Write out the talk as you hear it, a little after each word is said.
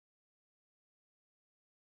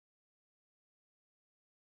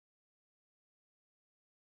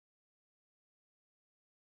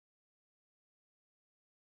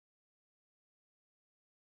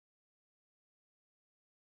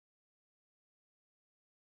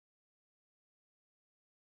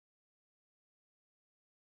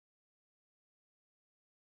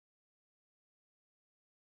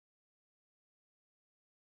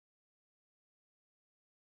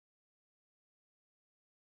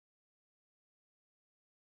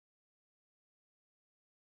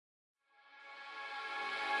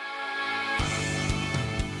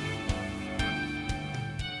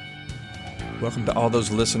Welcome to all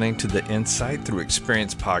those listening to the Insight Through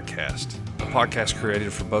Experience podcast, a podcast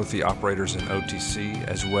created for both the operators in OTC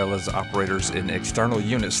as well as operators in external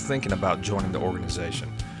units thinking about joining the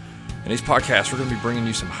organization. In these podcasts, we're going to be bringing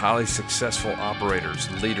you some highly successful operators,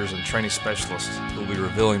 leaders, and training specialists who will be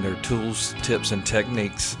revealing their tools, tips, and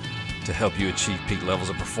techniques to help you achieve peak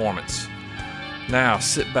levels of performance. Now,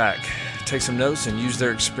 sit back, take some notes, and use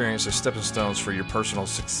their experience as stepping stones for your personal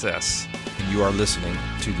success. And you are listening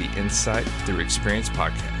to the Insight Through Experience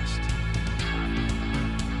podcast.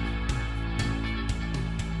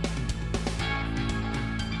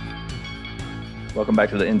 Welcome back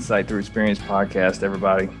to the Insight Through Experience podcast,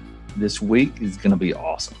 everybody. This week is going to be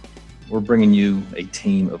awesome. We're bringing you a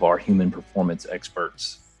team of our human performance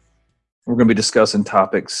experts. We're going to be discussing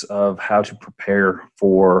topics of how to prepare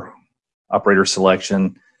for operator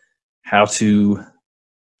selection, how to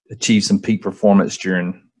achieve some peak performance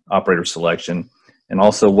during operator selection, and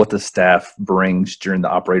also what the staff brings during the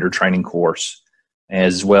operator training course,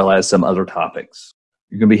 as well as some other topics.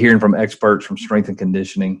 You're going to be hearing from experts from strength and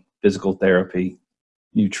conditioning, physical therapy,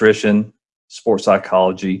 nutrition, sports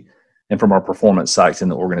psychology, and from our performance sites in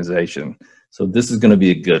the organization. So this is going to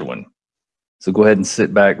be a good one. So go ahead and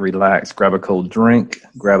sit back, relax, grab a cold drink,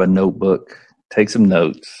 grab a notebook, take some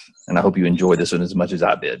notes, and I hope you enjoyed this one as much as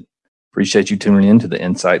I did. Appreciate you tuning in to the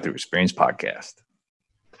Insight Through Experience podcast.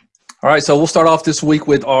 All right, so we'll start off this week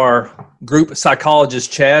with our group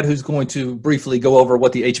psychologist, Chad, who's going to briefly go over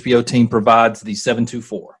what the HPO team provides the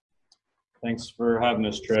 724. Thanks for having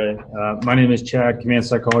us, Trey. My name is Chad, command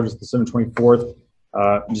psychologist at the 724th.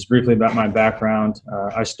 Just briefly about my background,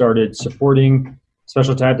 I started supporting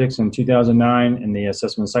special tactics in 2009 in the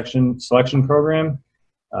assessment selection program.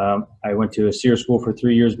 I went to a SEER school for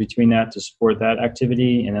 3 years between that to support that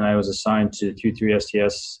activity, and then I was assigned to 2-3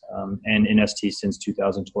 STS and NST since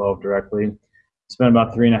 2012 directly. Spent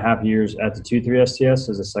about 3.5 years at the 2-3 STS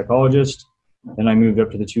as a psychologist. Then I moved up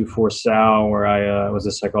to the 2-4 SAL, where I was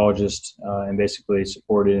a psychologist and basically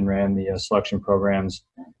supported and ran the selection programs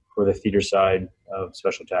for the theater side of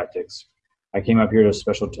special tactics. I came up here to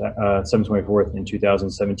 724th in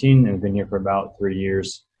 2017 and have been here for about 3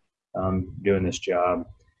 years doing this job.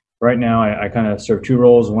 Right now, I kind of serve two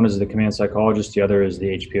roles. One is the command psychologist, the other is the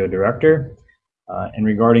HPO director. And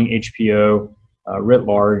regarding HPO writ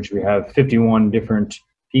large, we have 51 different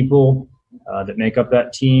people that make up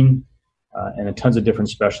that team and tons of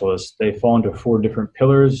different specialists. They fall into 4 different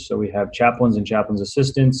pillars. So we have chaplains and chaplains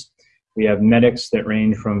assistants. We have medics that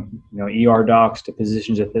range from ER docs to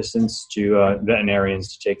physician's assistants to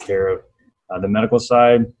veterinarians to take care of the medical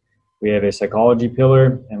side. We have a psychology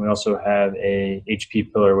pillar, and we also have a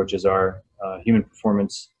HP pillar, which is our human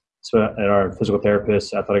performance, our physical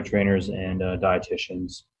therapists, athletic trainers, and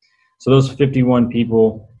dietitians. So those 51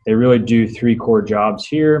 people, they really do 3 core jobs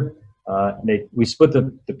here. We split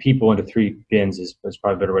the people into 3 bins is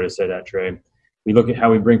probably a better way to say that, Trey. We look at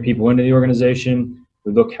how we bring people into the organization.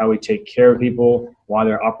 We look how we take care of people while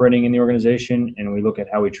they're operating in the organization, and we look at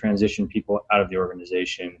how we transition people out of the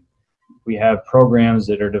organization. We have programs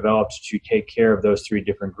that are developed to take care of those 3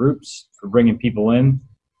 different groups. For bringing people in,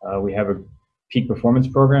 we have a peak performance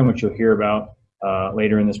program, which you'll hear about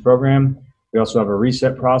later in this program. We also have a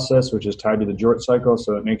reset process, which is tied to the JORT cycle,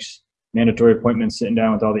 so it makes mandatory appointments sitting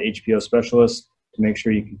down with all the HPO specialists to make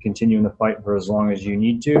sure you can continue in the fight for as long as you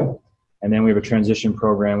need to. And then we have a transition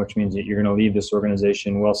program, which means that you're going to leave this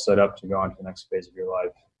organization well set up to go on to the next phase of your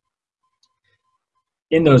life.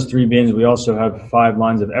 In those 3 bins, we also have 5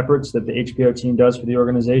 lines of efforts that the HPO team does for the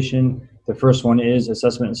organization. The first one is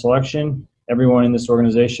assessment and selection. Everyone in this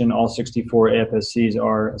organization, all 64 AFSCs,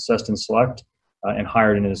 are assessed and select and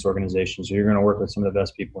hired into this organization. So you're going to work with some of the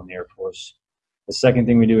best people in the Air Force. The second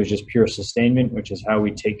thing we do is just pure sustainment, which is how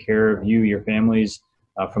we take care of you, your families,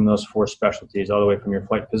 from those 4 specialties, all the way from your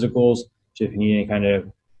flight physicals to if you need any kind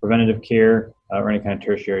of preventative care or any kind of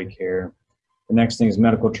tertiary care. The next thing is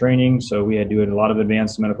medical training. So we do a lot of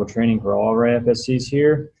advanced medical training for all of our AFSCs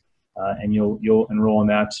here, and you'll enroll in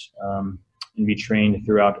that and be trained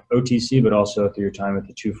throughout OTC, but also through your time at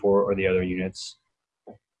the 2-4 or the other units.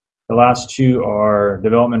 The last 2 are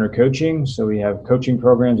development or coaching. So we have coaching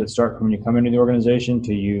programs that start from when you come into the organization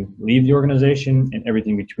to you leave the organization and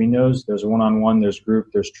everything between those. There's one-on-one, there's group,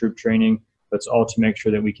 there's troop training. That's all to make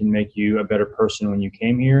sure that we can make you a better person when you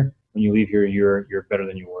came here. When you leave here, you're better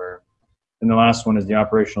than you were. And the last one is the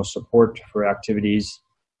operational support for activities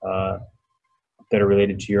that are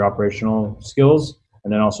related to your operational skills.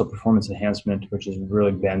 And then also performance enhancement, which is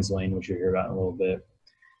really Ben's lane, which you'll hear about in a little bit.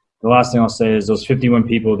 The last thing I'll say is those 51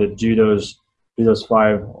 people that do those through those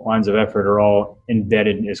 5 lines of effort are all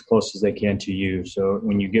embedded as close as they can to you. So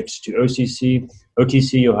when you get to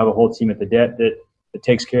OTC, you'll have a whole team at the DET that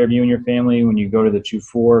takes care of you and your family. When you go to the 2-4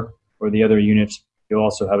 or the other units, you'll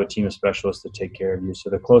also have a team of specialists that take care of you. So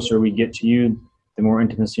the closer we get to you, the more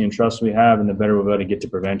intimacy and trust we have, and the better we'll be able to get to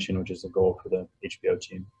prevention, which is the goal for the HPO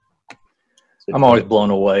team. So I'm always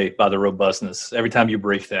blown away by the robustness. Every time you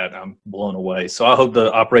brief that, I'm blown away. So I hope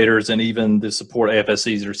the operators and even the support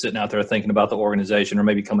AFSCs that are sitting out there thinking about the organization or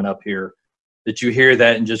maybe coming up here, that you hear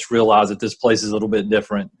that and just realize that this place is a little bit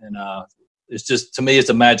different. And it's just, to me, it's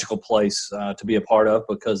a magical place to be a part of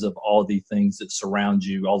because of all the things that surround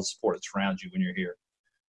you, all the support that surrounds you when you're here.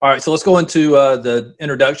 All right, so let's go into the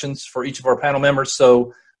introductions for each of our panel members.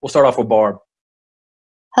 So we'll start off with Barb.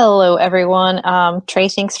 Hello, everyone. Trey,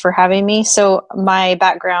 thanks for having me. So my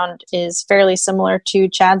background is fairly similar to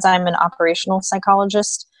Chad's. I'm an operational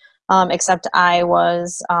psychologist, except I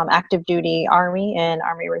was active duty Army and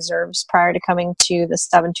Army Reserves prior to coming to the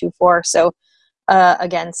 724. So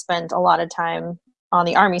again, spent a lot of time on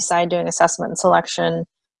the Army side doing assessment and selection,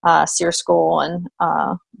 SEER school, and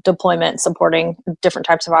deployment, supporting different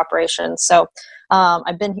types of operations. So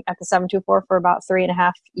I've been at the 724 for about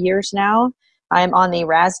 3.5 years now. I'm on the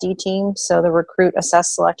RASD team, so the Recruit,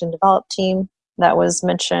 Assess, Select, and Develop team that was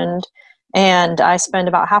mentioned. And I spend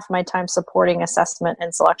about half of my time supporting assessment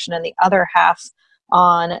and selection and the other half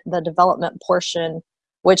on the development portion,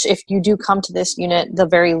 which if you do come to this unit, the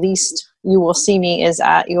very least you will see me is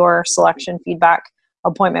at your selection feedback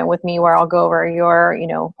appointment with me, where I'll go over your,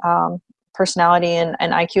 personality and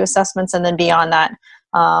IQ assessments. And then beyond that,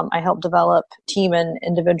 I help develop team and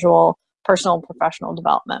individual personal and professional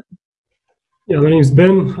development. Yeah, my name is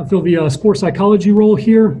Ben. I fill the sports psychology role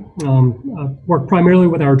here. I work primarily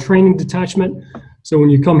with our training detachment. So when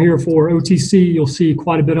you come here for OTC, you'll see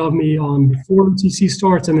quite a bit of me before OTC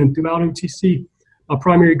starts and then throughout OTC. My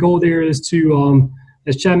primary goal there is to,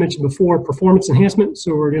 as Chad mentioned before, performance enhancement.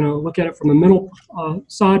 So we're going to look at it from the mental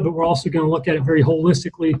side, but we're also going to look at it very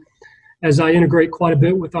holistically as I integrate quite a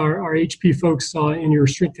bit with our HP folks in your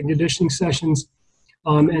strength and conditioning sessions.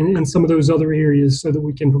 And some of those other areas so that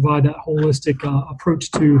we can provide that holistic approach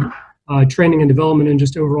to training and development and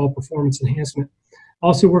just overall performance enhancement.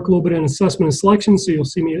 Also work a little bit in assessment and selection, so you'll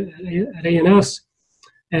see me at ANS,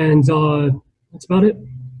 and that's about it.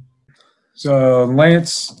 So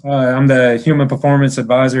Lance, I'm the Human Performance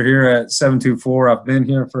Advisor here at 724. I've been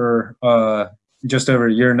here for just over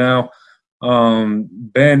a year now.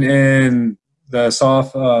 Been in the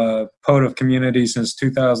SOF POTF community since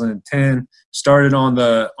 2010. Started on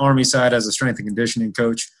the Army side as a strength and conditioning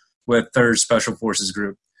coach with 3rd Special Forces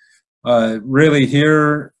Group. Really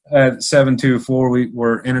here at 724,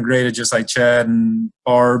 we're integrated just like Chad and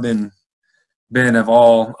Barb and Ben have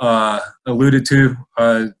all alluded to.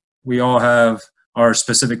 We all have our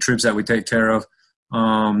specific troops that we take care of,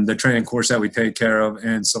 the training course that we take care of,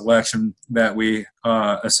 and selection that we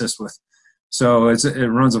assist with. So it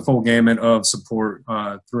runs a full gamut of support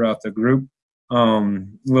throughout the group. A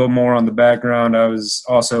little more on the background, I was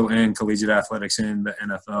also in collegiate athletics in the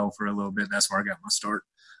NFL for a little bit. That's where I got my start.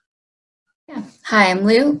 Yeah. Hi, I'm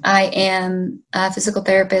Lou. I am a physical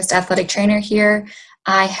therapist, athletic trainer here.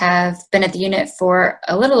 I have been at the unit for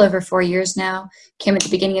a little over 4 years now. Came at the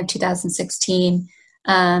beginning of 2016.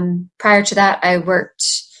 Prior to that, I worked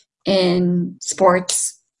in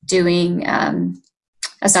sports doing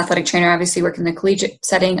as an athletic trainer, obviously work in the collegiate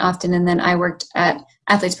setting often, and then I worked at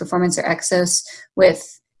Athletes Performance or Exos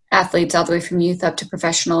with athletes all the way from youth up to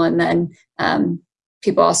professional, and then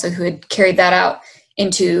people also who had carried that out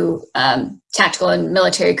into tactical and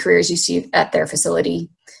military careers you see at their facility.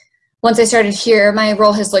 Once I started here, my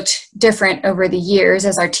role has looked different over the years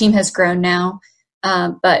as our team has grown now,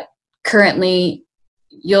 but currently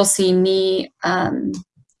you'll see me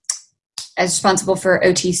as responsible for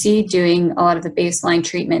OTC, doing a lot of the baseline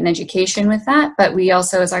treatment and education with that. But we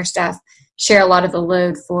also, as our staff, share a lot of the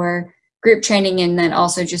load for group training and then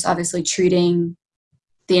also just obviously treating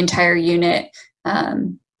the entire unit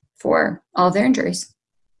for all of their injuries.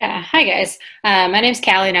 Hi guys, my name's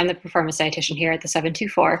Callie and I'm the performance dietitian here at the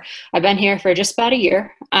 724. I've been here for just about a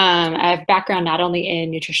year. I have background not only in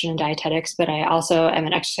nutrition and dietetics, but I also am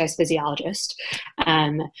an exercise physiologist.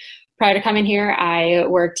 Prior to coming here, I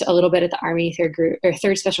worked a little bit at the Army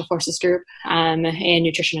 3rd Special Forces Group in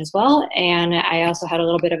nutrition as well. And I also had a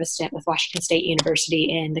little bit of a stint with Washington State University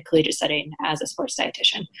in the collegiate setting as a sports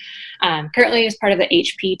dietitian. Currently, as part of the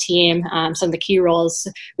HP team, some of the key roles,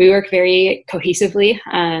 we work very cohesively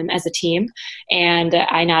as a team. And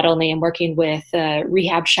I not only am working with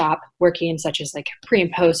rehab shop, working such as like pre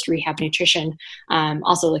and post rehab nutrition,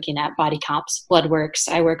 also looking at body comps, blood works.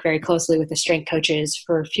 I work very closely with the strength coaches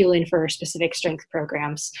for fueling for specific strength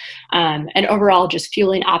programs, and overall just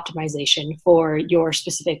fueling optimization for your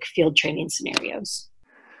specific field training scenarios.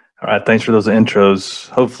 All right, thanks for those intros.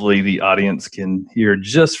 Hopefully the audience can hear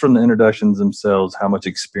just from the introductions themselves how much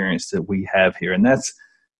experience that we have here. And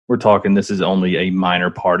we're talking, this is only a minor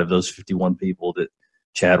part of those 51 people that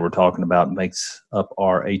Chad we're talking about makes up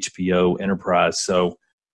our HPO enterprise. So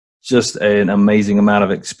just an amazing amount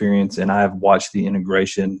of experience, and I've watched the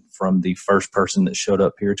integration from the first person that showed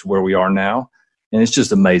up here to where we are now, and it's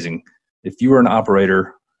just amazing. If you are an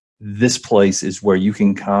operator, this place is where you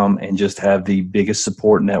can come and just have the biggest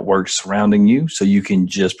support network surrounding you so you can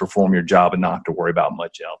just perform your job and not have to worry about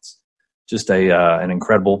much else. Just an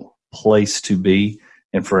incredible place to be,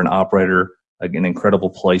 and for an operator, an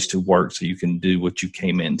incredible place to work so you can do what you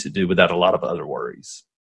came in to do without a lot of other worries.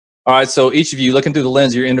 All right, so each of you, looking through the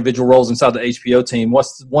lens of your individual roles inside the HPO team,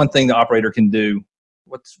 what's one thing the operator can do?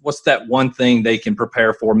 What's that one thing they can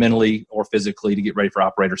prepare for mentally or physically to get ready for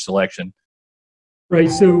operator selection?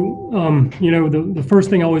 Right. So, the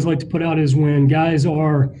first thing I always like to put out is when guys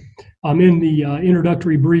are in the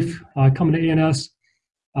introductory brief coming to ANS,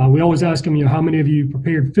 we always ask them, how many of you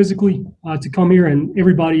prepared physically to come here? And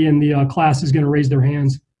everybody in the class is going to raise their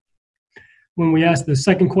hands. When we ask the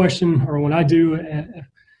second question, or when I do,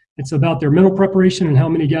 it's about their mental preparation and how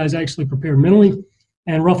many guys actually prepare mentally.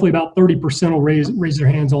 And roughly about 30% will raise their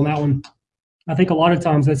hands on that one. I think a lot of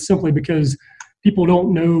times that's simply because people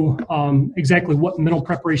don't know exactly what mental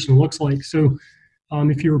preparation looks like. So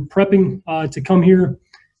if you're prepping to come here,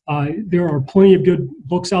 there are plenty of good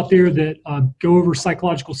books out there that go over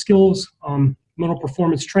psychological skills, mental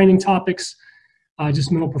performance training topics,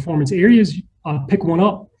 just mental performance areas. Pick one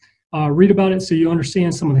up, read about it so you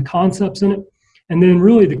understand some of the concepts in it. And then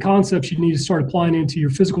really the concepts you need to start applying into your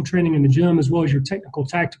physical training in the gym as well as your technical,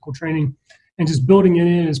 tactical training, and just building it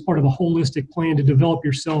in as part of a holistic plan to develop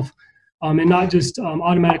yourself, and not just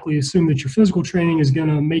automatically assume that your physical training is going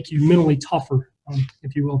to make you mentally tougher,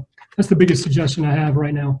 if you will. That's the biggest suggestion I have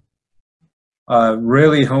right now.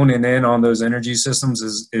 Really honing in on those energy systems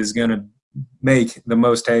is going to make the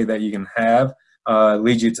most hay that you can have,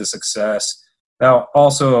 lead you to success. That'll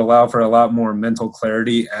also allow for a lot more mental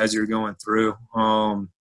clarity as you're going through.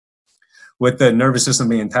 With the nervous system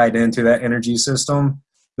being tied into that energy system,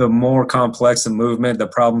 the more complex the movement, the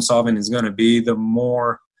problem solving is going to be, the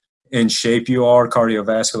more in shape you are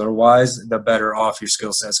cardiovascular wise, the better off your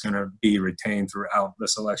skill set's going to be retained throughout the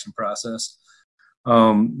selection process.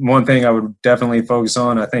 One thing I would definitely focus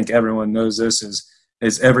on, I think everyone knows this,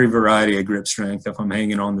 is every variety of grip strength. If I'm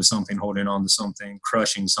hanging on to something, holding on to something,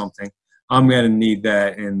 crushing something, I'm going to need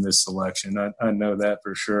that in this selection. I know that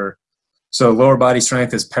for sure. So lower body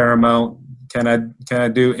strength is paramount. Can I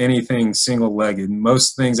do anything single-legged?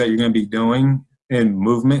 Most things that you're going to be doing in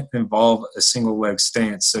movement involve a single leg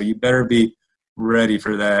stance. So you better be ready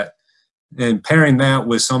for that. And pairing that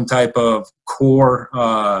with some type of core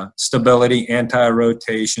stability,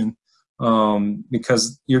 anti-rotation,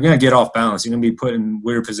 because you're going to get off balance. You're going to be put in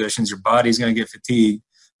weird positions. Your body's going to get fatigued.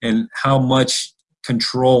 And how much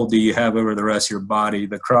control do you have over the rest of your body?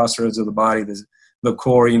 The crossroads of the body, the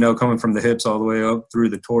core, coming from the hips all the way up through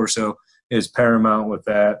the torso is paramount with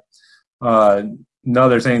that.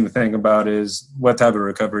 Another thing to think about is what type of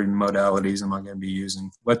recovery modalities am I going to be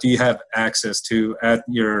using? What do you have access to at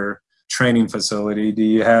your training facility? Do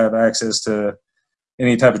you have access to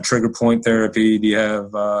any type of trigger point therapy? Do you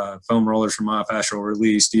have foam rollers for myofascial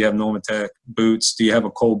release? Do you have Normatec boots? Do you have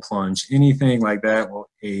a cold plunge? Anything like that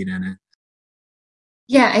will aid in it.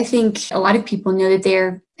 Yeah, I think a lot of people know that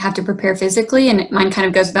they have to prepare physically, and mine kind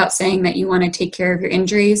of goes without saying that you want to take care of your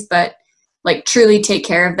injuries, but truly take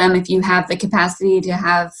care of them if you have the capacity to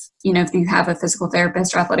have, if you have a physical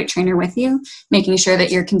therapist or athletic trainer with you, making sure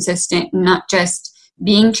that you're consistent, not just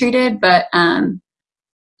being treated, but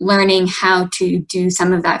learning how to do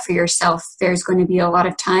some of that for yourself. There's going to be a lot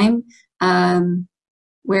of time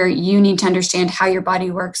where you need to understand how your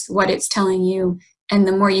body works, what it's telling you, and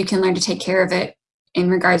the more you can learn to take care of it in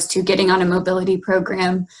regards to getting on a mobility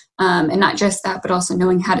program, and not just that, but also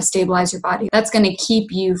knowing how to stabilize your body. That's going to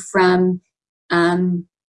keep you from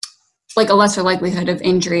a lesser likelihood of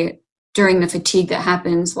injury during the fatigue that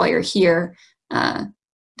happens while you're here.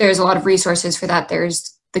 there's a lot of resources for that.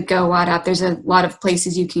 There's the GoWatt app. There's a lot of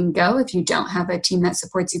places you can go if you don't have a team that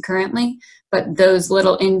supports you currently. But those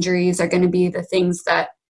little injuries are going to be the things that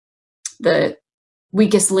the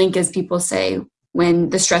weakest link, as people say, when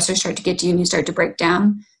the stressors start to get to you and you start to break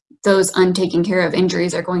down. Those untaken care of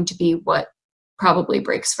injuries are going to be what probably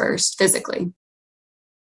breaks first physically.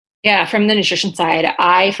 Yeah, from the nutrition side,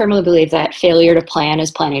 I firmly believe that failure to plan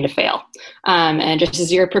is planning to fail. And just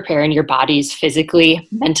as you're preparing your bodies physically,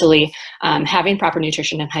 mentally, having proper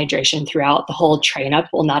nutrition and hydration throughout the whole train up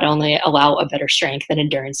will not only allow a better strength and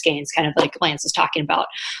endurance gains, kind of like Lance was talking about,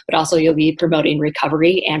 but also you'll be promoting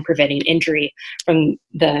recovery and preventing injury from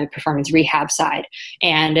the performance rehab side.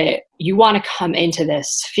 And you want to come into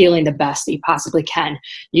this feeling the best that you possibly can.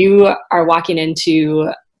 You are walking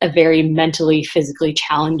into a very mentally, physically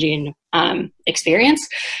challenging experience.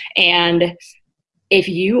 And if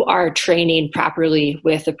you are training properly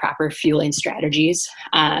with the proper fueling strategies,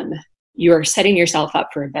 you are setting yourself up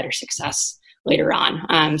for a better success later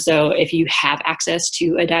on. So if you have access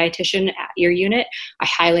to a dietitian at your unit, I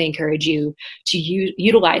highly encourage you to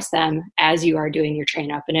utilize them as you are doing your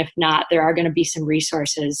train up. And if not, there are going to be some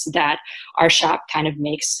resources that our shop kind of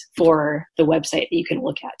makes for the website that you can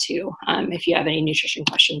look at too. If you have any nutrition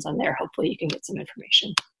questions on there, hopefully you can get some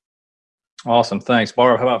information. Awesome. Thanks.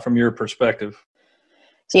 Barb, how about from your perspective?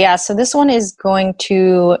 Yeah, so this one is going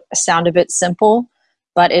to sound a bit simple,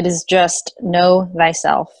 but it is just know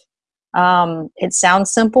thyself. It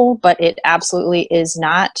sounds simple, but it absolutely is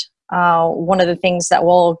not. One of the things that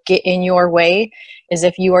will get in your way is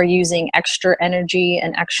if you are using extra energy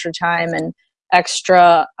and extra time and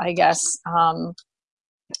extra, I guess,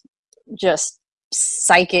 just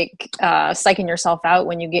psyching yourself out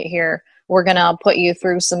when you get here. We're going to put you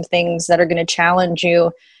through some things that are going to challenge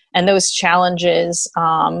you. And those challenges,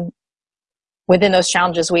 within those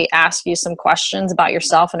challenges, we ask you some questions about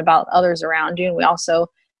yourself and about others around you. And we also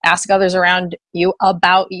ask others around you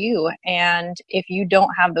about you. And if you don't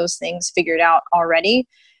have those things figured out already,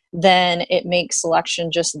 then it makes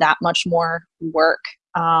selection just that much more work.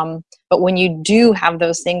 But when you do have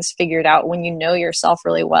those things figured out, when you know yourself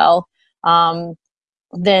really well,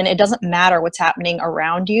 then it doesn't matter what's happening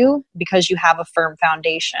around you because you have a firm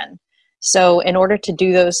foundation. So in order to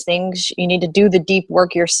do those things, you need to do the deep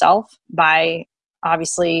work yourself by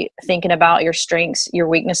obviously thinking about your strengths, your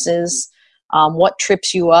weaknesses, what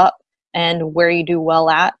trips you up and where you do well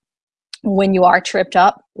at. When you are tripped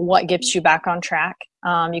up, what gets you back on track?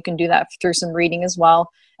 You can do that through some reading as well.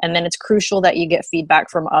 And then it's crucial that you get feedback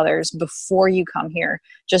from others before you come here,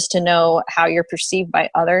 just to know how you're perceived by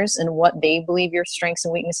others and what they believe your strengths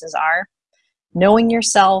and weaknesses are. Knowing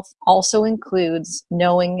yourself also includes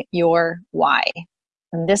knowing your why.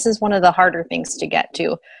 And this is one of the harder things to get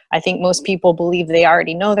to. I think most people believe they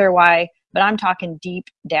already know their why, but I'm talking deep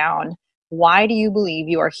down. Why do you believe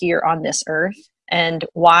you are here on this earth? And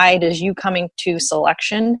why does you coming to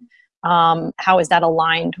selection, how is that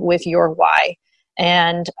aligned with your why?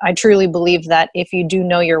 And I truly believe that if you do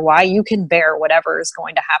know your why, you can bear whatever is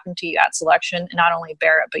going to happen to you at selection, and not only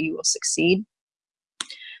bear it, but you will succeed.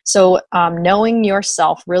 So knowing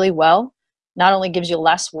yourself really well not only gives you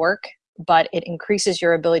less work, but it increases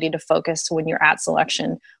your ability to focus when you're at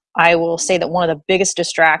selection. I will say that one of the biggest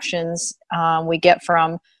distractions we get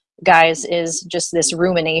from guys is just this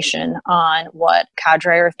rumination on what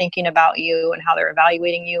cadre are thinking about you and how they're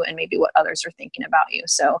evaluating you and maybe what others are thinking about you.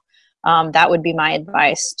 So that would be my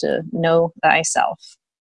advice, to know thyself.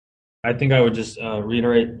 I think I would just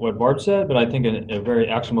reiterate what Barb said, but I think a very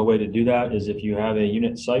actionable way to do that is if you have a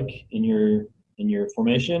unit psych in your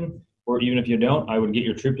formation, or even if you don't, I would get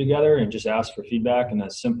your troop together and just ask for feedback in a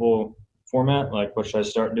simple format, like what should I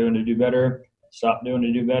start doing to do better, stop doing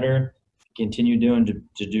to do better, continue doing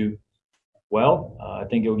to do well. I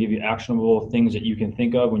think it will give you actionable things that you can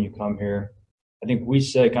think of when you come here. I think we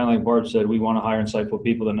say, kind of like Barb said, we want to hire insightful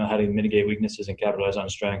people that know how to mitigate weaknesses and capitalize on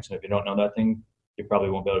strengths. And if you don't know that thing, you probably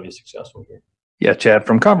won't be able to be successful here. Yeah, Chad,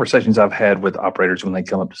 from conversations I've had with operators when they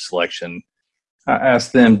come up to selection, I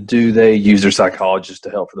ask them, do they use their psychologist to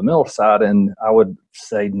help for the mental side? And I would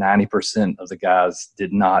say 90% of the guys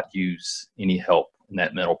did not use any help in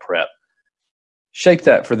that mental prep. Shape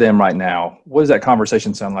that for them right now. What does that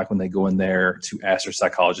conversation sound like when they go in there to ask their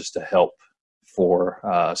psychologist to help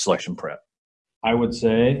for selection prep? I would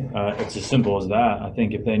say it's as simple as that. I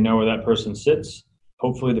think if they know where that person sits,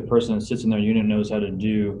 hopefully the person that sits in their unit knows how to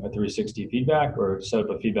do a 360 feedback or set up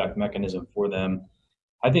a feedback mechanism for them.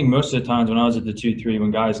 I think most of the times when I was at the 2-3,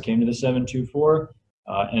 when guys came to the 724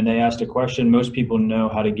 and they asked a question, most people know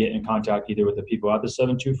how to get in contact either with the people at the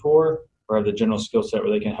 724 or have the general skill set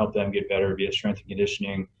where they can help them get better via strength and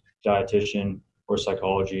conditioning, dietitian, sports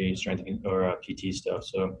psychology, strength or PT stuff.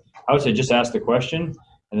 So I would say just ask the question,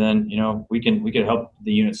 and then we can help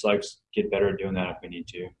the unit selects get better at doing that if we need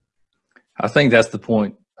to. I think that's the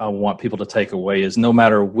point I want people to take away is no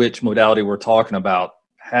matter which modality we're talking about,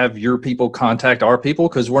 have your people contact our people,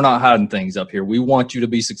 because we're not hiding things up here. We want you to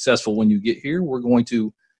be successful when you get here. We're going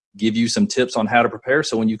to give you some tips on how to prepare,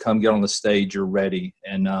 so when you come get on the stage, you're ready,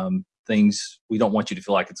 and things, we don't want you to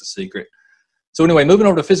feel like it's a secret. So anyway, moving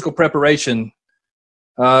over to physical preparation.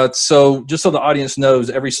 So just so the audience knows,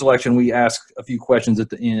 every selection we ask a few questions at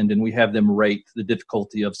the end, and we have them rate the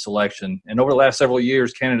difficulty of selection. And over the last several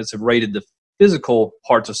years, candidates have rated the physical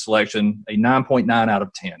parts of selection a 9.9 out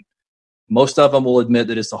of 10. Most of them will admit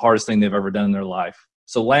that it's the hardest thing they've ever done in their life.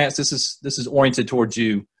 So Lance, this is oriented towards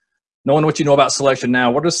you. Knowing what you know about selection now,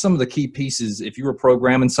 what are some of the key pieces if you were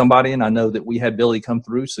programming somebody? And I know that we had Billy come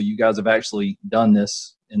through, so you guys have actually done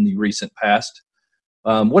this in the recent past.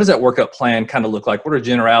 What does that workup plan kind of look like? What are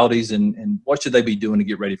generalities, and what should they be doing to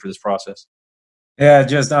get ready for this process? Yeah,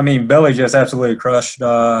 Billy just absolutely crushed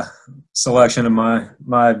selection in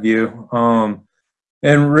my view.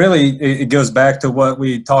 And really, it goes back to what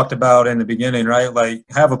we talked about in the beginning, right? Like,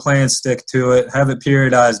 have a plan, stick to it, have it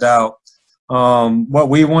periodized out. What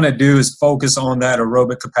we want to do is focus on that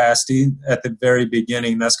aerobic capacity at the very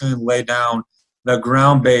beginning. That's going to lay down the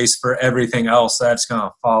ground base for everything else that's going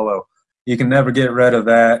to follow. You can never get rid of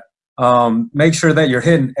that. Make sure that you're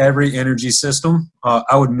hitting every energy system.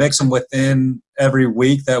 I would mix them within every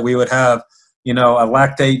week. That we would have, a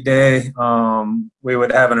lactate day. We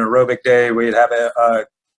would have an aerobic day. We'd have a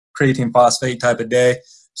creatine phosphate type of day.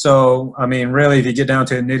 So, really, if you get down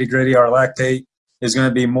to the nitty gritty, our lactate is going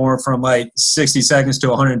to be more from like 60 seconds to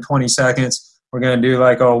 120 seconds. We're going to do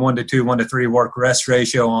like a 1 to 2, 1 to 3 work rest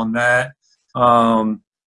ratio on that.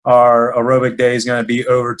 Our aerobic day is going to be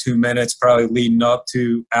over 2 minutes, probably leading up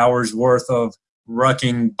to hours worth of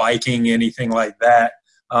rucking, biking, anything like that.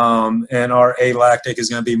 And our alactic is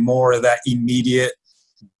going to be more of that immediate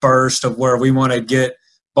burst of where we want to get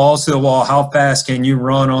balls to the wall. How fast can you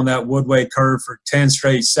run on that Woodway curve for 10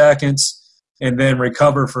 straight seconds and then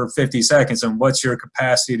recover for 50 seconds? And what's your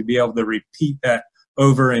capacity to be able to repeat that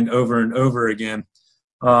over and over and over again?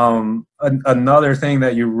 Another thing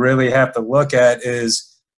that you really have to look at is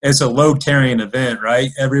it's a load carrying event, right?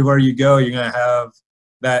 Everywhere you go, you're going to have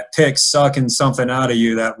that tick sucking something out of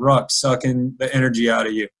you, that ruck sucking the energy out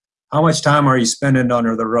of you. How much time are you spending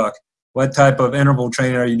under the ruck? What type of interval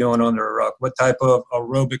training are you doing under a ruck? What type of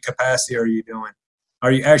aerobic capacity are you doing?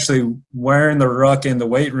 Are you actually wearing the ruck in the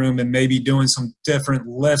weight room and maybe doing some different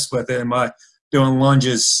lifts with it? Am I doing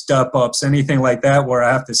lunges, step-ups, anything like that where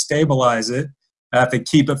I have to stabilize it? I have to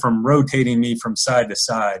keep it from rotating me from side to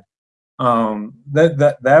side.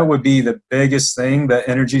 That would be the biggest thing, the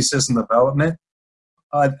energy system development.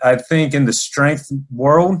 I think in the strength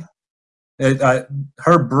world,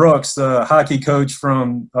 Herb Brooks, the hockey coach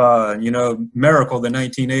from Miracle, the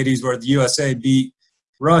 1980s, where the USA beat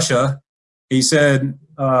Russia, he said,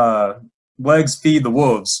 legs feed the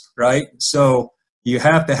wolves, right? So you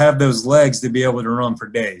have to have those legs to be able to run for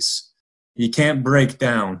days. You can't break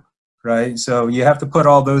down, right? So you have to put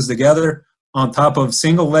all those together on top of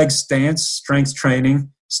single leg stance, strength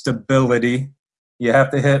training, stability. You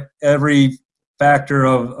have to hit every factor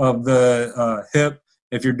of the hip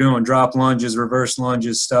if you're doing drop lunges, reverse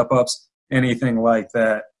lunges, step-ups, anything like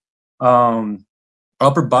that.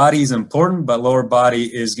 Upper body is important, but lower body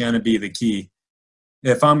is going to be the key.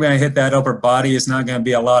 If I'm going to hit that upper body, it's not going to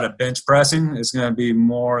be a lot of bench pressing. It's going to be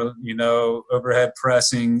more, overhead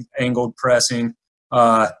pressing, angled pressing,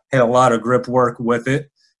 hit a lot of grip work with it.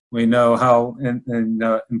 We know how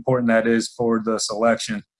important that is for the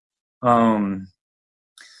selection. And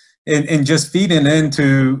just feeding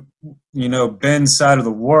into, Ben's side of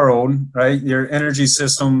the world, right? Your energy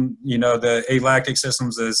system, the alactic system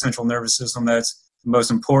is the central nervous system that's the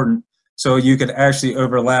most important. So you could actually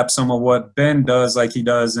overlap some of what Ben does, like he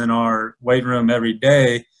does in our weight room every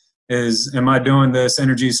day, is, am I doing this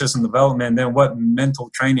energy system development? Then what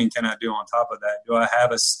mental training can I do on top of that? Do I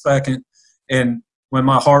have a second? And when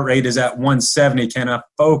my heart rate is at 170, can I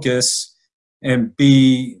focus and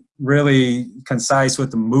be really concise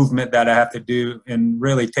with the movement that I have to do and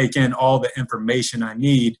really take in all the information I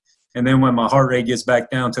need? And then when my heart rate gets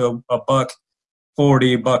back down to a buck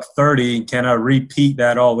 40, buck 30, can I repeat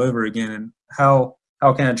that all over again? And how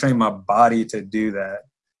can I train my body to do that?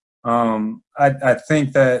 I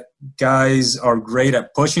think that guys are great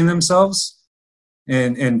at pushing themselves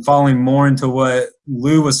and falling more into what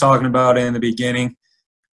Lou was talking about in the beginning.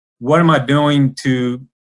 What am I doing to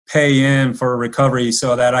pay in for recovery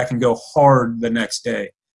so that I can go hard the next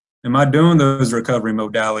day? Am I doing those recovery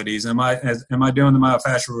modalities? Am I doing the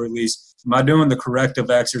myofascial release? Am I doing the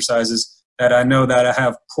corrective exercises that I know that I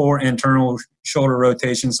have poor internal shoulder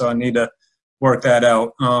rotation, so I need to work that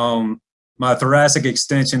out? My thoracic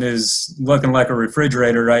extension is looking like a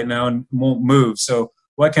refrigerator right now and won't move. So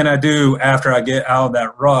what can I do after I get out of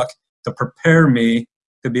that ruck to prepare me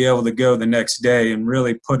to be able to go the next day and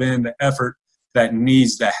really put in the effort that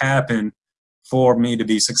needs to happen for me to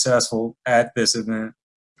be successful at this event?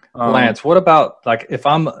 Lance, what about, like, if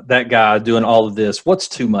I'm that guy doing all of this, what's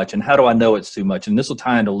too much, and how do I know it's too much? And this will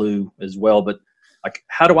tie into Lou as well, but like,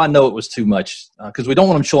 how do I know it was too much? Because we don't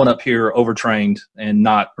want them showing up here overtrained and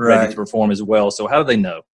not ready to perform as well. So how do they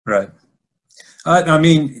know? Right. I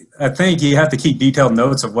mean, I think you have to keep detailed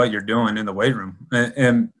notes of what you're doing in the weight room.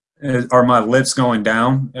 And are my lifts going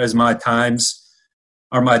down? Are my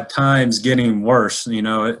times getting worse? You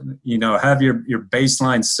know, have your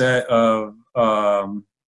baseline set of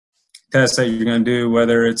tests that you're going to do,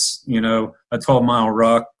 whether it's, you know, a 12-mile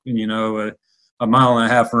ruck, you know, a mile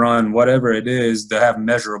and a half run, whatever it is, to have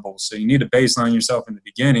measurables. So you need to baseline yourself in the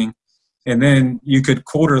beginning, and then you could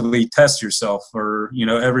quarterly test yourself, or, you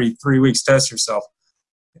know, every 3 weeks test yourself.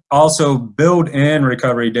 Also build in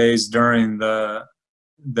recovery days during the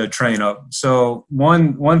train up. So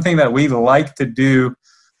one thing that we like to do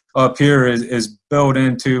up here is build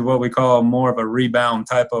into what we call more of a rebound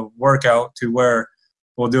type of workout, to where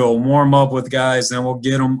we'll do a warm up with guys, then we'll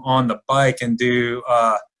get them on the bike and do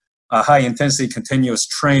a high intensity continuous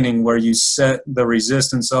training where you set the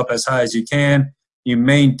resistance up as high as you can. You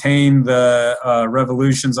maintain the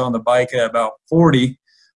revolutions on the bike at about 40.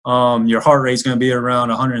 Your heart rate's going to be around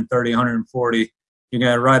 130, 140. You're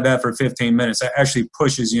going to ride that for 15 minutes. That actually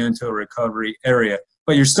pushes you into a recovery area,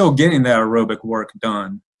 but you're still getting that aerobic work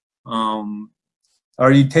done.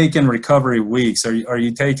 Are you taking recovery weeks? Are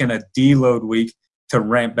you taking a deload week to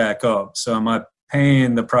ramp back up? So am I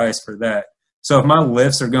paying the price for that? So if my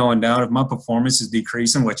lifts are going down, if my performance is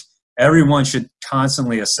decreasing, which everyone should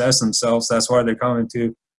constantly assess themselves, that's why they're coming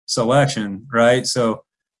to selection, right? So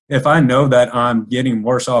if I know that I'm getting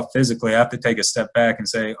worse off physically, I have to take a step back and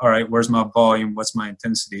say, all right, where's my volume? What's my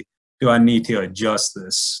intensity? Do I need to adjust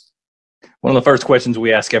this? One of the first questions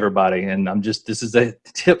we ask everybody, and this is a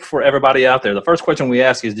tip for everybody out there. The first question we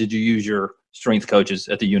ask is, did you use your strength coaches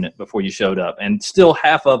at the unit before you showed up? And still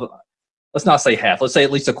half of, let's not say half, let's say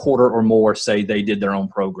at least a quarter or more say they did their own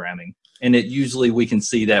programming. And usually we can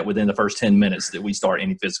see that within the first 10 minutes that we start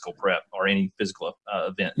any physical prep or any physical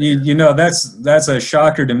event. You know, that's a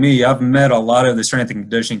shocker to me. I've met a lot of the strength and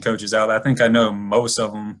conditioning coaches out. I think I know most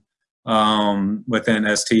of them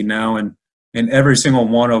within ST now, and every single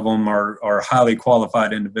one of them are highly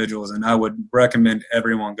qualified individuals. And I would recommend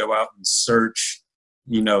everyone go out and search,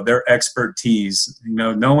 you know, their expertise. You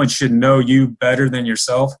know, no one should know you better than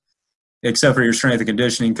yourself, except for your strength and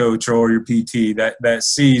conditioning coach or your PT that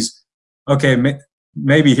sees, okay,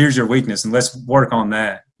 maybe here's your weakness and let's work on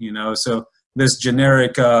that, you know. So this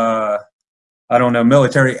generic, I don't know,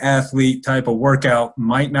 military athlete type of workout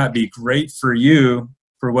might not be great for you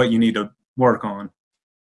for what you need to work on.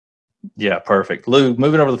 Yeah, perfect. Lou,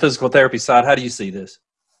 moving over to the physical therapy side, how do you see this?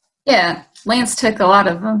 Yeah, Lance took a lot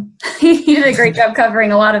of them. He did a great job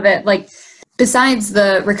covering a lot of it. Like, besides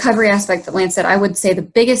the recovery aspect that Lance said, I would say the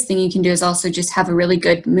biggest thing you can do is also just have a really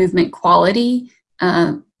good movement quality.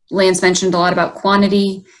 Lance mentioned a lot about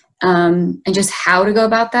quantity and just how to go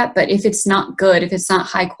about that. But if it's not good, if it's not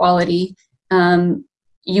high quality,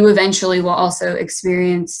 you eventually will also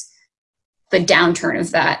experience the downturn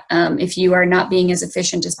of that. If you are not being as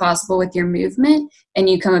efficient as possible with your movement and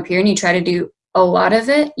you come up here and you try to do a lot of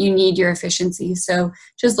it, you need your efficiency. So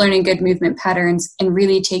just learning good movement patterns and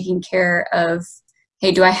really taking care of,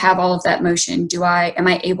 hey, do I have all of that motion? Am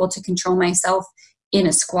I able to control myself in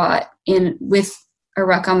a squat, with a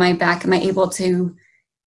ruck on my back? Am I able to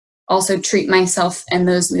also treat myself and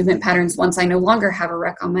those movement patterns once I no longer have a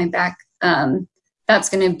ruck on my back? That's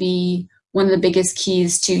going to be one of the biggest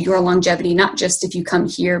keys to your longevity, not just if you come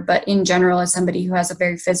here, but in general as somebody who has a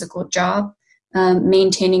very physical job.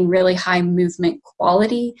 Maintaining really high movement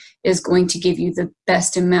quality is going to give you the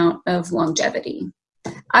best amount of longevity.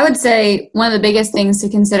 I would say one of the biggest things to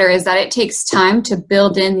consider is that it takes time to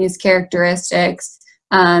build in these characteristics.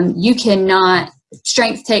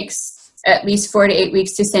 Strength takes at least 4 to 8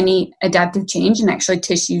 weeks to see any adaptive change in actually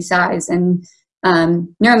tissue size, and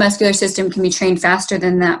neuromuscular system can be trained faster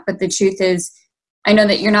than that. But the truth is, I know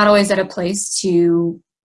that you're not always at a place to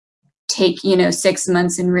take 6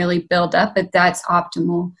 months and really build up, but that's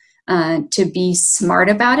optimal. To be smart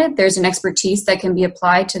about it, there's an expertise that can be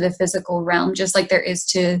applied to the physical realm, just like there is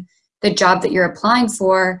to the job that you're applying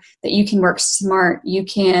for, that you can work smart. You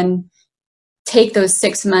can take those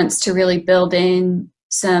 6 months to really build in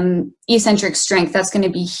some eccentric strength. That's going to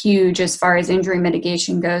be huge as far as injury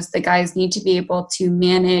mitigation goes. The guys need to be able to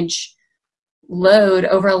manage load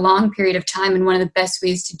over a long period of time. And one of the best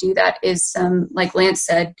ways to do that is some, like Lance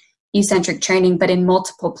said, eccentric training, but in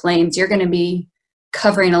multiple planes. You're going to be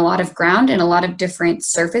covering a lot of ground and a lot of different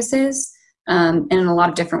surfaces and in a lot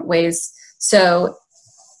of different ways. So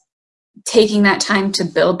taking that time to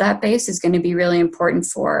build that base is going to be really important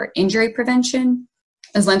for injury prevention.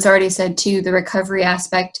 As Lance already said too, the recovery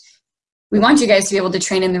aspect, we want you guys to be able to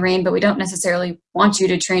train in the rain, but we don't necessarily want you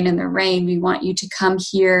to train in the rain. We want you to come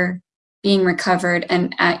here being recovered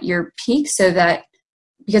and at your peak, so that,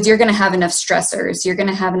 because you're going to have enough stressors, you're going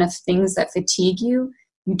to have enough things that fatigue you.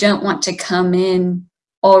 You don't want to come in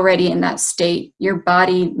already in that state. Your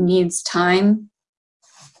body needs time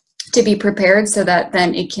to be prepared so that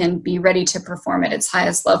then it can be ready to perform at its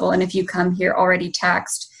highest level. And if you come here already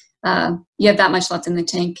taxed, you have that much left in the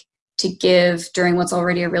tank to give during what's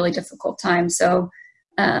already a really difficult time. So,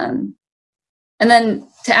 and then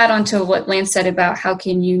to add on to what Lance said about how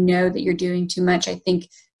can you know that you're doing too much, I think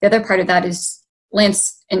the other part of that is,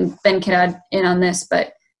 Lance and Ben could add in on this,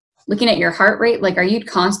 but looking at your heart rate, like, are you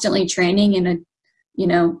constantly training in a,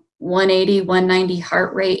 180, 190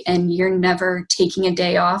 heart rate and you're never taking a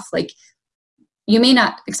day off? Like, you may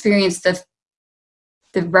not experience the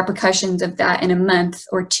repercussions of that in a month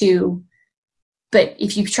or two, but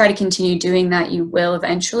if you try to continue doing that, you will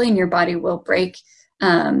eventually, and your body will break.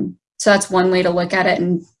 So that's one way to look at it.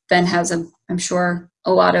 And Ben has, I'm sure,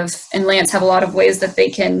 a lot of, and Lance have a lot of ways that they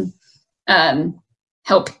can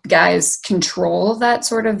help guys control that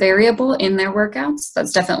sort of variable in their workouts.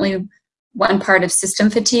 That's definitely one part of system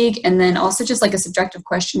fatigue. And then also just like a subjective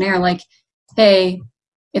questionnaire, like, hey,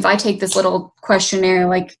 if I take this little questionnaire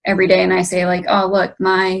like every day and I say like, oh, look,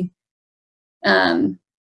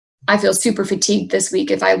 I feel super fatigued this week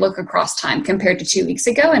if I look across time compared to 2 weeks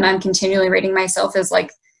ago, and I'm continually rating myself as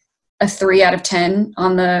like a 3 out of 10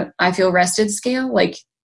 on the I feel rested scale, like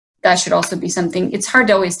that should also be something. It's hard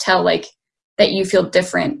to always tell like that you feel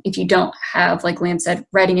different if you don't have, like Lance said,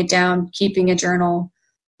 writing it down, keeping a journal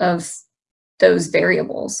of those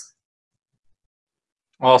variables.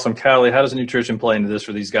 Awesome. Callie, how does nutrition play into this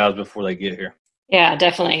for these guys before they get here? Yeah,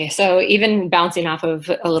 definitely. So even bouncing off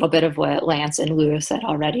of a little bit of what Lance and Lou said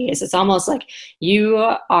already, is it's almost like you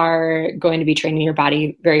are going to be training your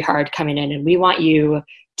body very hard coming in, and we want you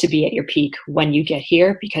to be at your peak when you get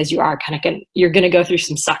here, because you are you're going to go through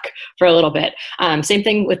some suck for a little bit. Same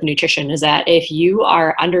thing with nutrition, is that if you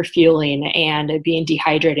are under fueling and being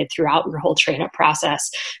dehydrated throughout your whole train up process,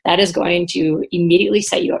 that is going to immediately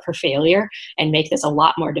set you up for failure and make this a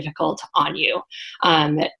lot more difficult on you.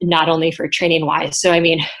 Not only for training wise. So, I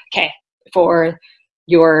mean, okay, for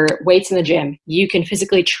your weights in the gym, you can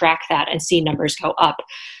physically track that and see numbers go up.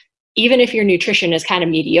 Even if your nutrition is kind of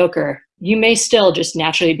mediocre, you may still just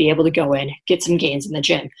naturally be able to go in, get some gains in the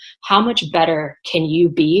gym. How much better can you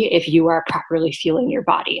be if you are properly fueling your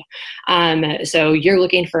body? So you're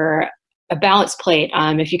looking for a balanced plate.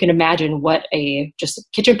 If you can imagine what just a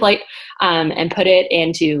kitchen plate, and put it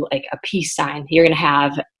into like a peace sign, you're going to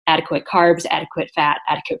have adequate carbs, adequate fat,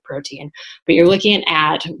 adequate protein. But you're looking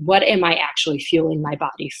at, what am I actually fueling my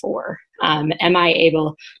body for? Am I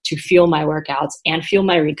able to fuel my workouts and fuel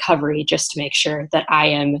my recovery just to make sure that I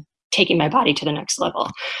am taking my body to the next level?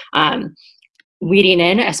 Leading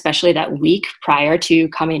in, especially that week prior to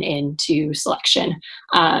coming into selection,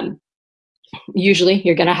 usually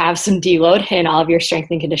you're going to have some deload in all of your strength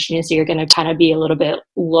and conditioning, so you're going to kind of be a little bit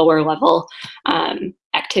lower level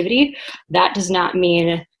activity. That does not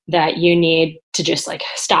mean that you need to just like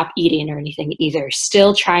stop eating or anything either.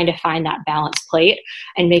 Still trying to find that balanced plate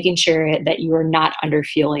and making sure that you are not under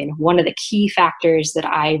fueling. One of the key factors that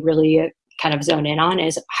I really kind of zone in on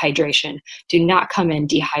is hydration. Do not come in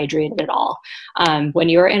dehydrated at all. When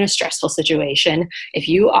you're in a stressful situation, if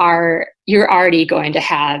you're already going to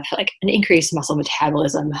have like an increased muscle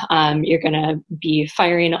metabolism. You're going to be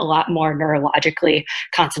firing a lot more neurologically,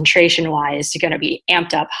 concentration wise. You're going to be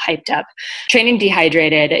amped up, hyped up. Training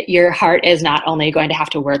dehydrated, your heart is not only going to have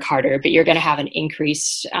to work harder, but you're going to have an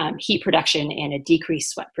increased heat production and a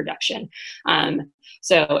decreased sweat production.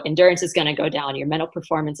 So endurance is going to go down. Your mental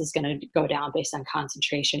performance is going to go down based on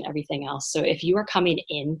concentration, everything else. So if you are coming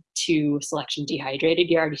into selection dehydrated,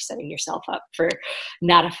 you're already setting yourself up for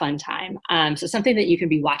not a fun time. So something that you can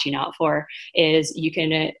be watching out for is you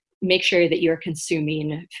can make sure that you're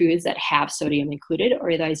consuming foods that have sodium included,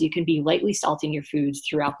 or otherwise you can be lightly salting your foods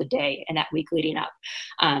throughout the day and that week leading up.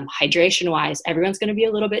 Hydration wise, everyone's going to be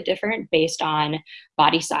a little bit different based on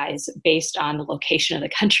body size, based on the location of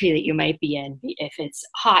the country that you might be in, if it's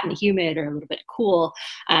hot and humid or a little bit cool.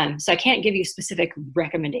 So I can't give you specific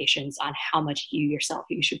recommendations on how much you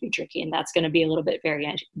should be drinking. That's going to be a little bit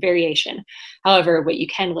variation. However, what you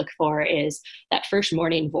can look for is that first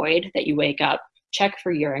morning void that you wake up, check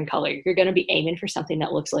for urine color. You're going to be aiming for something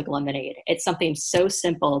that looks like lemonade. It's something so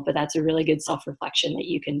simple, but that's a really good self-reflection that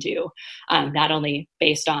you can do, not only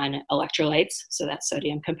based on electrolytes, so that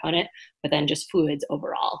sodium component, but then just fluids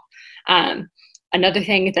overall. Another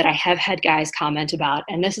thing that I have had guys comment about,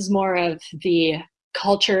 and this is more of the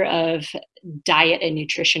culture of diet and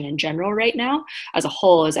nutrition in general right now as a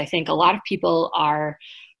whole, is I think a lot of people are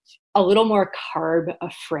a little more carb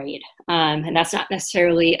afraid. And that's not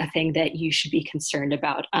necessarily a thing that you should be concerned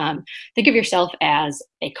about. Think of yourself as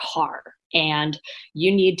a car, and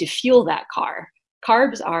you need to fuel that car.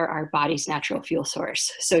 Carbs are our body's natural fuel source.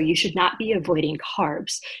 So you should not be avoiding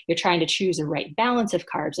carbs. You're trying to choose the right balance of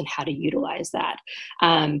carbs and how to utilize that.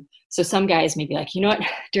 So some guys may be like, you know what,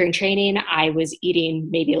 during training, I was eating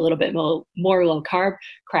maybe a little bit more low carb.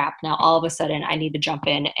 Crap, now all of a sudden I need to jump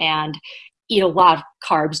in and eat a lot of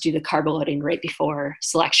carbs, do the carb loading right before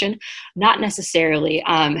selection. Not necessarily.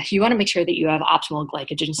 You want to make sure that you have optimal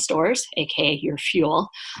glycogen stores, aka your fuel.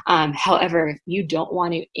 However, you don't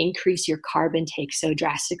want to increase your carb intake so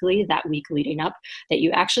drastically that week leading up that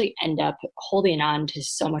you actually end up holding on to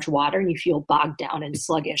so much water and you feel bogged down and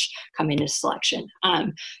sluggish coming to selection.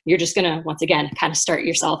 You're just going to, once again, kind of start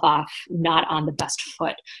yourself off not on the best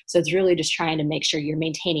foot. So it's really just trying to make sure you're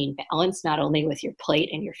maintaining balance, not only with your plate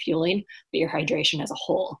and your fueling, but your hydration as a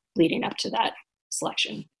whole leading up to that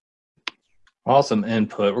selection. Awesome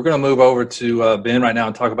input. We're going to move over to Ben right now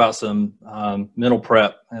and talk about some mental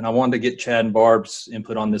prep. And I wanted to get Chad and Barb's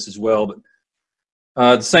input on this as well.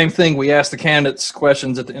 But the same thing, we asked the candidates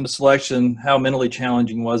questions at the end of selection. How mentally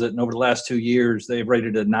challenging was it? And over the last 2 years, they've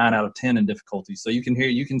rated a 9 out of 10 in difficulty. So you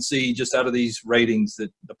can see just out of these ratings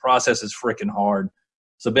that the process is freaking hard.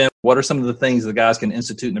 So Ben, what are some of the things the guys can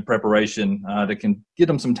institute in the preparation that can get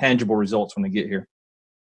them some tangible results when they get here?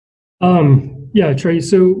 Yeah, Trey.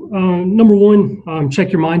 So number one,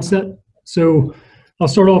 check your mindset. So I'll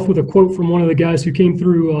start off with a quote from one of the guys who came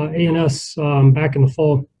through A&S back in the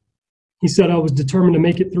fall. He said, "I was determined to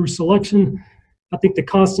make it through selection. I think the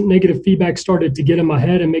constant negative feedback started to get in my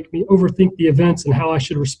head and make me overthink the events and how I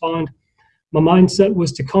should respond. My mindset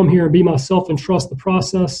was to come here and be myself and trust the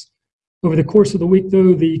process. Over the course of the week,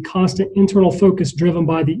 though, the constant internal focus driven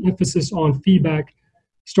by the emphasis on feedback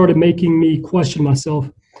started making me question myself."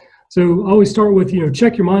 So I always start with,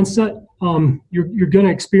 check your mindset. You're going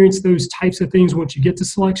to experience those types of things once you get to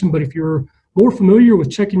selection, but if you're more familiar with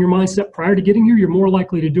checking your mindset prior to getting here, you're more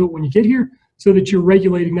likely to do it when you get here so that you're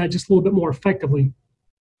regulating that just a little bit more effectively.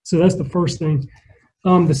 So that's the first thing.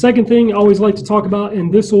 The second thing I always like to talk about,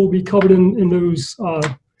 and this will be covered in those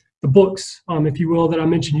the books, if you will, that I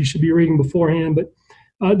mentioned you should be reading beforehand, but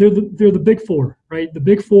they're the big four, right? The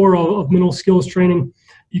big four of mental skills training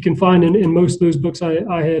you can find in most of those books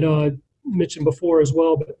I had mentioned before as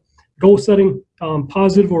well. But goal setting,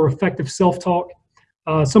 positive or effective self-talk,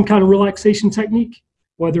 some kind of relaxation technique,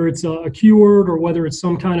 whether it's a cue word or whether it's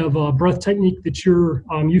some kind of breath technique that you're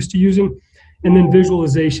used to using, and then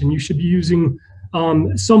visualization. You should be using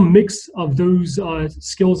some mix of those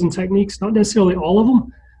skills and techniques, not necessarily all of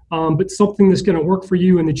them, but something that's going to work for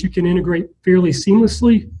you and that you can integrate fairly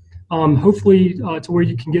seamlessly, hopefully to where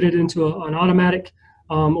you can get it into an automatic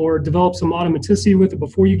or develop some automaticity with it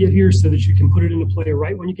before you get here so that you can put it into play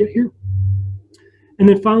right when you get here. And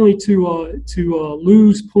then finally, to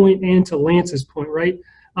Lou's point and to Lance's point, right?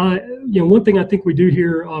 One thing I think we do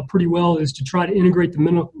here pretty well is to try to integrate the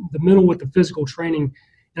mental with the physical training,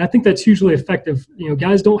 and I think that's hugely effective.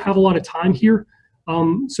 Guys don't have a lot of time here,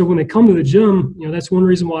 so when they come to the gym, that's one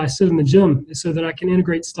reason why I sit in the gym, is so that I can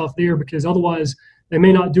integrate stuff there, because otherwise they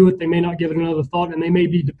may not do it, they may not give it another thought, and they may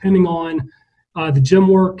be depending on the gym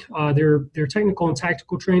work, their technical and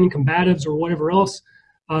tactical training, combatives, or whatever else,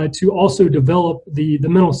 to also develop the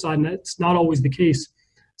mental side, and that's not always the case.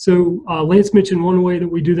 So Lance mentioned one way that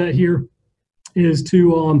we do that here is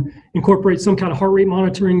to incorporate some kind of heart rate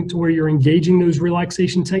monitoring to where you're engaging those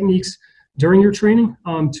relaxation techniques during your training,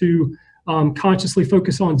 to consciously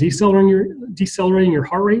focus on decelerating your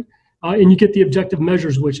heart rate, and you get the objective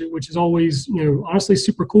measures widget, which is always, honestly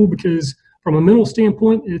super cool, because from a mental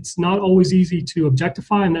standpoint, it's not always easy to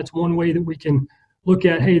objectify, and that's one way that we can look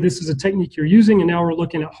at, hey, this is a technique you're using, and now we're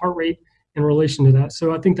looking at heart rate in relation to that.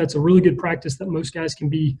 So I think that's a really good practice that most guys can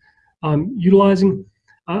be utilizing.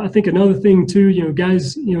 I think another thing too,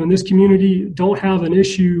 guys, in this community don't have an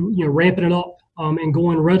issue, ramping it up and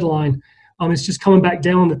going red line. It's just coming back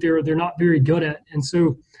down that they're not very good at. And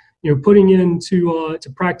so, putting into to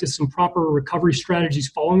practice some proper recovery strategies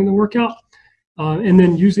following the workout, and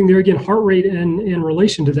then using there again heart rate in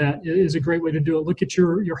relation to that is a great way to do it. Look at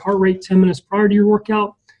your heart rate 10 minutes prior to your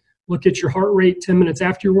workout. Look at your heart rate 10 minutes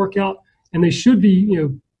after your workout, and they should be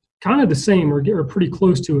kind of the same or pretty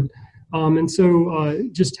close to it. And so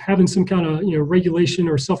just having some kind of regulation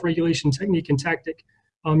or self-regulation technique and tactic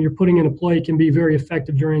you're putting into play can be very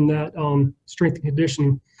effective during that strength and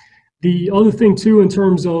conditioning. The other thing too, in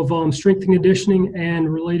terms of strength and conditioning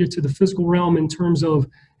and related to the physical realm, in terms of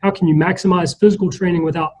how can you maximize physical training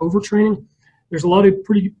without overtraining, there's a lot of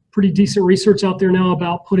pretty decent research out there now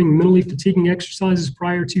about putting mentally fatiguing exercises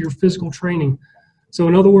prior to your physical training. So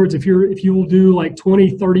in other words, if you will do like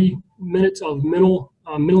 20-30 minutes of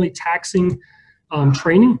mentally taxing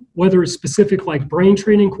training, whether it's specific like brain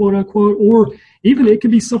training, quote unquote, or even it could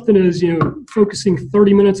be something as focusing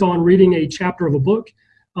 30 minutes on reading a chapter of a book.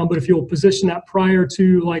 But if you'll position that prior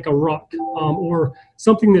to like a ruck or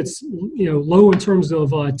something that's low in terms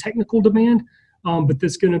of technical demand, but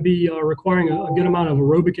that's going to be requiring a good amount of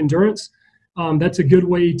aerobic endurance, that's a good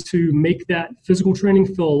way to make that physical training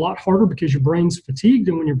feel a lot harder because your brain's fatigued,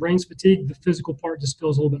 and when your brain's fatigued, the physical part just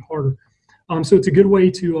feels a little bit harder. So it's a good way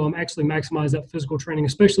to actually maximize that physical training,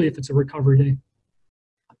 especially if it's a recovery day.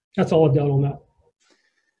 That's all I've got on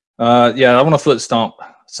that. Yeah, I want to foot stomp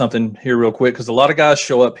something here real quick, because a lot of guys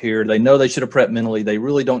show up here. They know they should have prepped mentally. They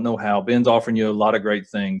really don't know how. Ben's offering you a lot of great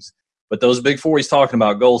things. But those big four he's talking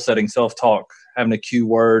about, goal setting, self-talk, having a cue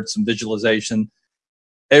word, some visualization,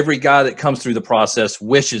 every guy that comes through the process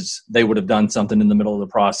wishes they would have done something in the middle of the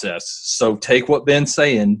process. So take what Ben's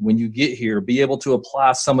saying. When you get here, be able to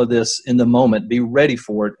apply some of this in the moment, be ready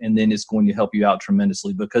for it, and then it's going to help you out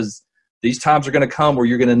tremendously, because these times are going to come where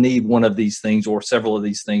you're going to need one of these things or several of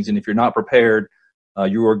these things. And if you're not prepared,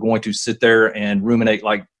 you are going to sit there and ruminate,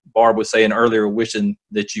 like Barb was saying earlier, wishing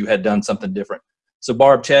that you had done something different. So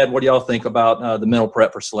Barb, Chad, what do y'all think about the mental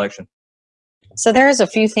prep for selection? So there's a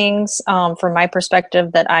few things from my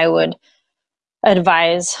perspective that I would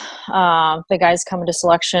advise the guys coming to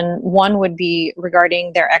selection. One would be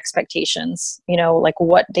regarding their expectations, like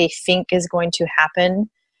what they think is going to happen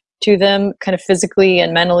to them kind of physically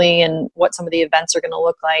and mentally, and what some of the events are going to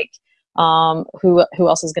look like, who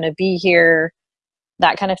else is going to be here,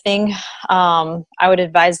 that kind of thing. I would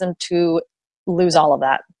advise them to lose all of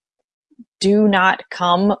that. Do not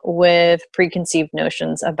come with preconceived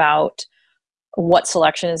notions about what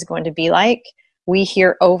selection is going to be like. We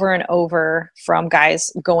hear over and over from guys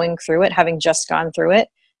going through it, having just gone through it,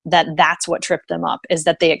 that's what tripped them up, is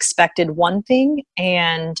that they expected one thing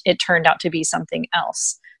and it turned out to be something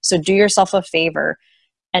else. So do yourself a favor.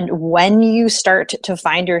 And when you start to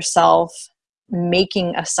find yourself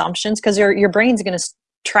making assumptions, because your brain's going to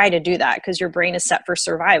try to do that, because your brain is set for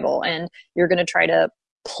survival, and you're going to try to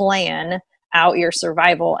plan out your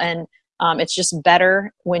survival. And it's just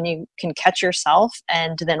better when you can catch yourself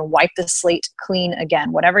and then wipe the slate clean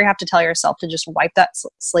again. Whatever you have to tell yourself, to just wipe that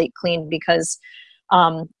slate clean, because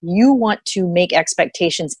you want to make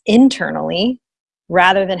expectations internally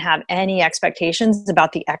rather than have any expectations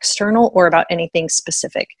about the external or about anything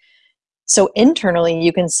specific. So internally,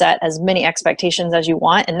 you can set as many expectations as you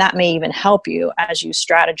want, and that may even help you as you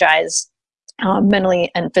strategize mentally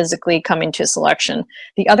and physically coming to selection.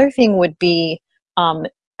 The other thing would be,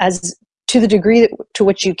 as to the degree to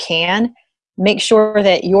which you can, make sure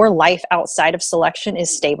that your life outside of selection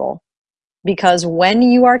is stable. Because when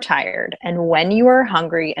you are tired and when you are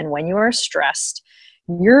hungry and when you are stressed,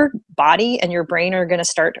 your body and your brain are going to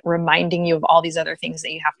start reminding you of all these other things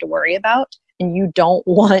that you have to worry about. And you don't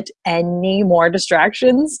want any more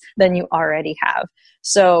distractions than you already have.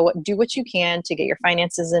 So do what you can to get your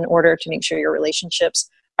finances in order, to make sure your relationships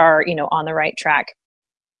are, on the right track.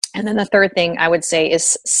 And then the third thing I would say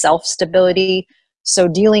is self-stability. So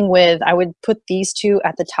dealing with, I would put these two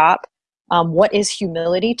at the top. What is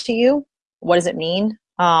humility to you? What does it mean?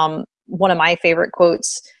 One of my favorite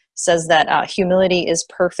quotes says that humility is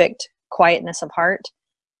perfect quietness of heart.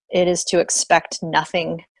 It is to expect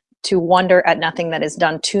nothing, to wonder at nothing that is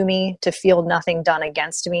done to me, to feel nothing done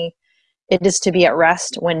against me. It is to be at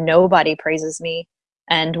rest when nobody praises me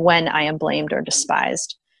and when I am blamed or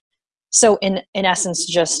despised. So in essence,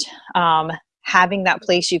 just having that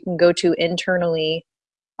place you can go to internally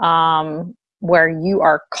where you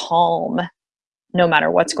are calm no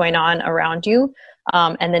matter what's going on around you.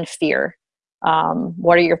 And then fear.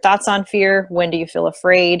 What are your thoughts on fear? When do you feel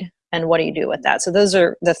afraid? and what do you do with that? So those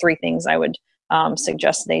are the three things I would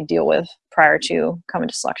suggest they deal with prior to coming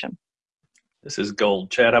to selection. This is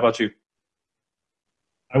gold. Chad, how about you?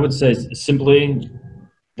 I would say simply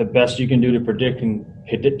the best you can do to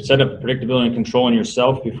set up predictability and control in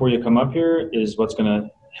yourself before you come up here is what's going to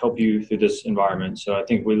help you through this environment. So I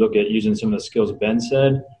think we look at using some of the skills Ben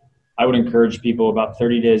said. I would encourage people about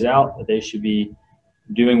 30 days out that they should be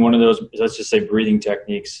doing one of those, let's just say, breathing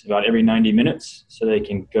techniques about every 90 minutes so they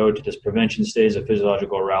can go to this prevention stage of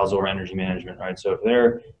physiological arousal or energy management, right? So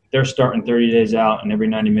if they're starting 30 days out and every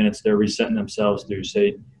 90 minutes they're resetting themselves through,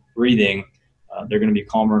 say, breathing, they're going to be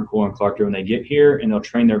calmer and cooler and collected when they get here, and they'll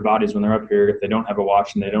train their bodies when they're up here. If they don't have a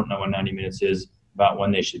watch and they don't know when 90 minutes is, about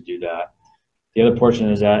when they should do that. The other portion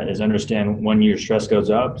is understand when your stress goes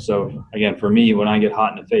up. So again, for me, when I get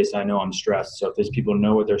hot in the face, I know I'm stressed. So if these people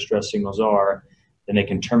know what their stress signals are, then they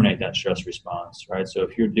can terminate that stress response, right? So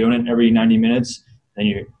if you're doing it every 90 minutes, then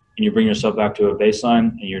you bring yourself back to a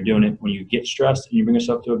baseline, and you're doing it when you get stressed and you bring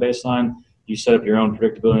yourself to a baseline, you set up your own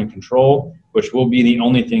predictability and control, which will be the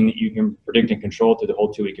only thing that you can predict and control through the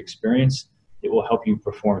whole 2-week experience. It will help you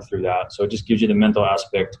perform through that. So it just gives you the mental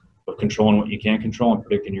aspect of controlling what you can control and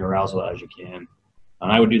predicting your arousal as you can.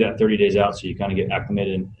 And I would do that 30 days out so you kind of get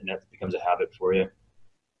acclimated and that becomes a habit for you.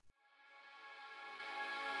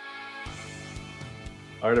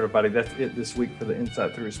 All right, everybody, that's it this week for the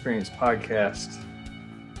Insight Through Experience podcast.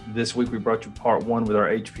 This week we brought you part 1 with our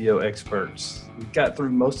HPO experts. We got through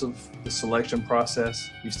most of the selection process.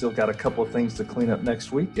 We still got a couple of things to clean up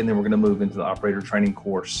next week, and then we're going to move into the operator training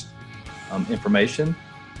course information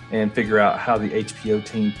and figure out how the HPO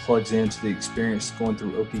team plugs into the experience going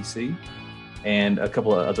through OPC and a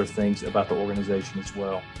couple of other things about the organization as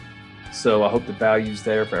well. So I hope the value's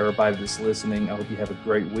there for everybody that's listening. I hope you have a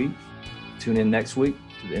great week. Tune in next week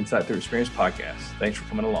to the Insight Through Experience podcast. Thanks for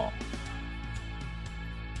coming along.